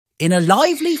in a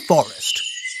lively forest.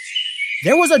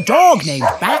 There was a dog named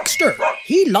Baxter.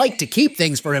 He liked to keep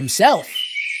things for himself.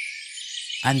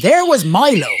 And there was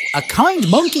Milo, a kind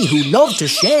monkey who loved to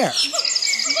share.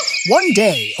 One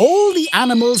day, all the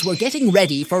animals were getting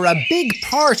ready for a big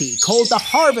party called the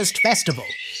Harvest Festival.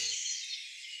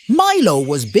 Milo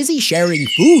was busy sharing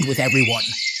food with everyone.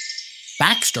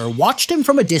 Baxter watched him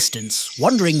from a distance,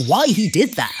 wondering why he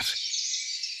did that.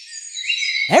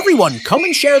 "Everyone, come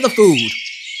and share the food."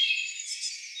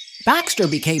 Baxter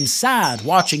became sad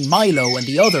watching Milo and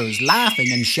the others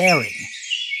laughing and sharing.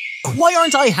 "Why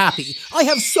aren't I happy? I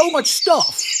have so much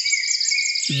stuff."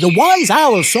 The wise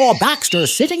owl saw Baxter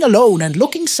sitting alone and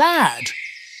looking sad.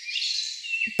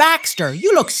 "Baxter,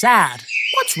 you look sad.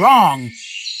 What's wrong?"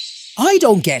 "I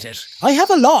don't get it. I have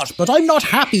a lot, but I'm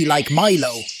not happy like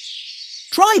Milo."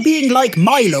 "Try being like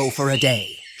Milo for a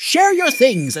day. Share your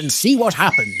things and see what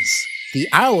happens," the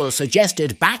owl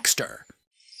suggested Baxter.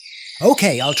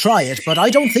 "Okay, I'll try it, but I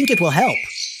don't think it will help,"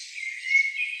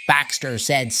 Baxter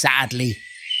said sadly.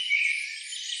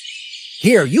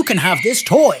 "Here, you can have this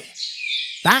toy."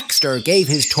 Baxter gave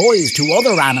his toys to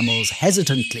other animals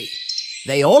hesitantly.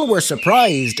 They all were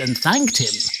surprised and thanked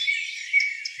him.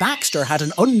 Baxter had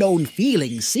an unknown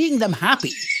feeling seeing them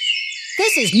happy.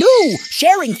 "This is new!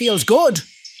 Sharing feels good."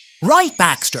 "Right,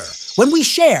 Baxter. When we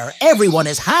share, everyone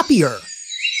is happier,"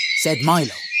 said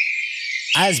Milo.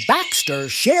 As Baxter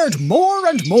shared more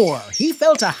and more, he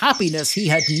felt a happiness he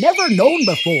had never known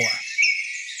before.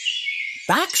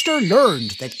 Baxter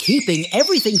learned that keeping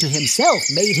everything to himself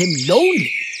made him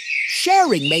lonely.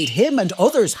 Sharing made him and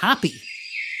others happy.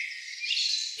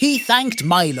 He thanked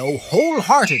Milo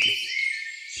wholeheartedly.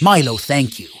 "Milo,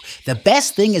 thank you. The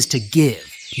best thing is to give,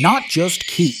 not just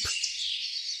keep."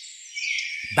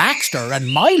 Baxter and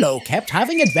Milo kept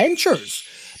having adventures.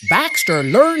 Baxter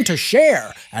learned to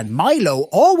share, and Milo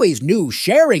always knew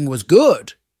sharing was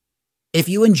good. If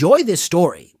you enjoy this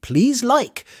story, please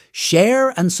like, share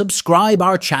and subscribe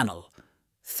our channel.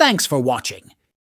 Thanks for watching.